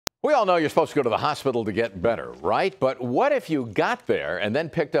We all know you're supposed to go to the hospital to get better, right? But what if you got there and then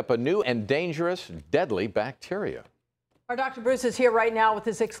picked up a new and dangerous, deadly bacteria? Our Dr. Bruce is here right now with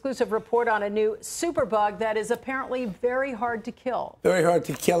this exclusive report on a new superbug that is apparently very hard to kill. Very hard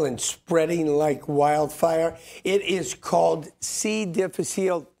to kill and spreading like wildfire. It is called C.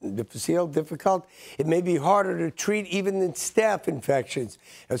 difficile. Difficult? It may be harder to treat even than staph infections.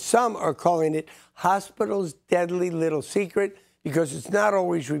 Now, some are calling it hospital's deadly little secret because it's not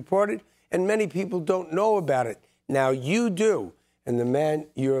always reported and many people don't know about it. Now you do, and the man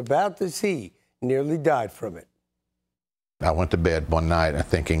you're about to see nearly died from it. I went to bed one night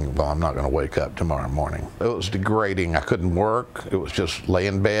thinking, well, I'm not going to wake up tomorrow morning. It was degrading. I couldn't work. It was just lay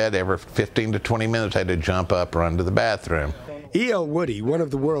in bed. Every 15 to 20 minutes, I had to jump up, run to the bathroom. E.L. Woody, one of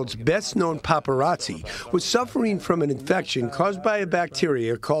the world's best-known paparazzi, was suffering from an infection caused by a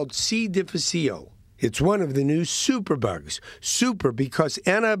bacteria called C. difficile. It's one of the new superbugs. Super because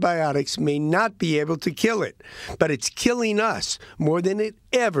antibiotics may not be able to kill it, but it's killing us more than it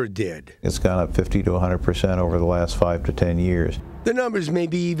ever did. It's gone up 50 to 100% over the last 5 to 10 years. The numbers may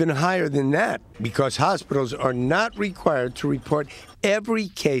be even higher than that because hospitals are not required to report every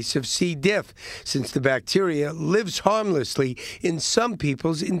case of C. diff, since the bacteria lives harmlessly in some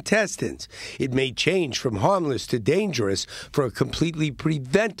people's intestines. It may change from harmless to dangerous for a completely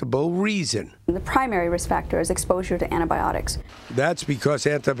preventable reason. The primary risk factor is exposure to antibiotics. That's because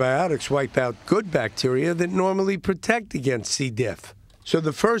antibiotics wipe out good bacteria that normally protect against C. diff. So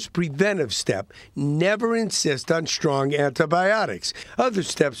the first preventive step, never insist on strong antibiotics. Other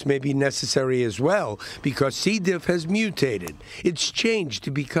steps may be necessary as well because C. diff has mutated. It's changed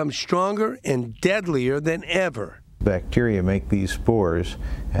to become stronger and deadlier than ever. Bacteria make these spores,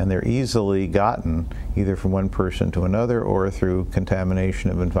 and they're easily gotten either from one person to another or through contamination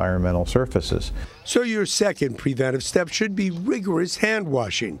of environmental surfaces. So your second preventive step should be rigorous hand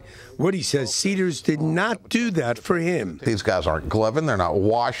washing. Woody says Cedars did not do that for him. These guys aren't gloving, they're not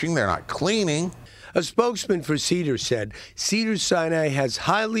washing, they're not cleaning. A spokesman for Cedars said Cedars-Sinai has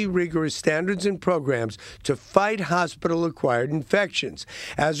highly rigorous standards and programs to fight hospital-acquired infections.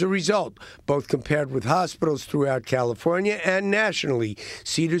 As a result, both compared with hospitals throughout California and nationally,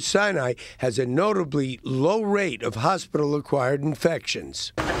 Cedars-Sinai has a notably low rate of hospital-acquired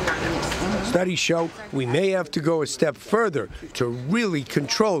infections. Studies show we may have to go a step further to really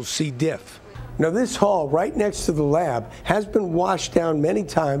control C. diff. Now, this hall right next to the lab has been washed down many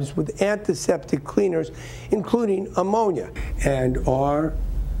times with antiseptic cleaners, including ammonia. And are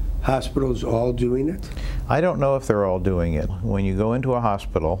hospitals all doing it? I don't know if they're all doing it. When you go into a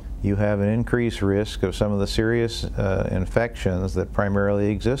hospital, you have an increased risk of some of the serious infections that primarily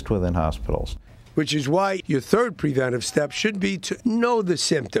exist within hospitals. Which is why your third preventive step should be to know the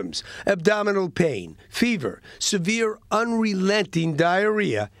symptoms: abdominal pain, fever, severe unrelenting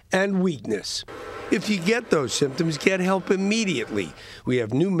diarrhea, and weakness. If you get those symptoms, get help immediately. We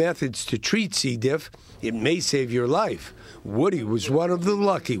have new methods to treat C. diff. It may save your life. Woody was one of the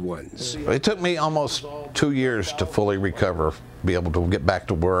lucky ones. It took me almost 2 years to fully recover, be able to get back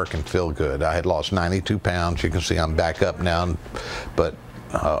to work and feel good. I had lost 92 pounds. You can see I'm back up now, but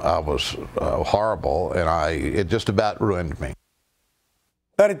I was horrible, and it just about ruined me.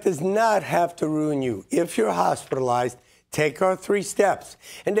 But it does not have to ruin you. If you're hospitalized, take our 3 steps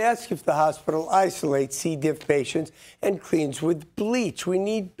and ask if the hospital isolates C. diff patients and cleans with bleach. We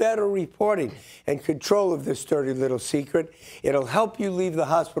need better reporting and control of this dirty little secret. It'll help you leave the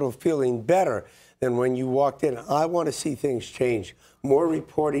hospital feeling better than when you walked in. I want to see things change. More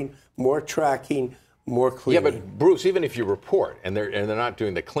reporting, more tracking, more cleaning. Yeah, but Bruce, even if you report and they're not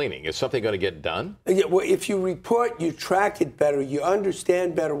doing the cleaning, is something going to get done? Yeah, well, if you report, you track it better, you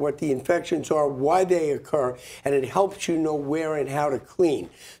understand better what the infections are, why they occur, and it helps you know where and how to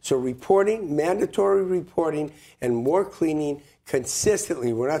clean. So reporting, mandatory reporting, and more cleaning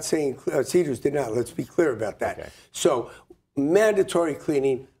consistently. We're not saying Cedars did not. Let's be clear about that. Okay. So mandatory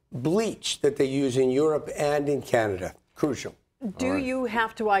cleaning, bleach that they use in Europe and in Canada, crucial. Do you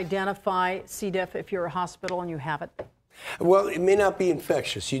have to identify C. diff if you're a hospital and you have it? Well, it may not be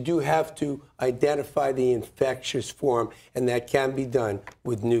infectious. You do have to identify the infectious form, and that can be done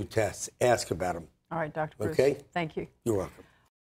with new tests. Ask about them. All right, Dr. Bruce. Okay? Thank you. You're welcome.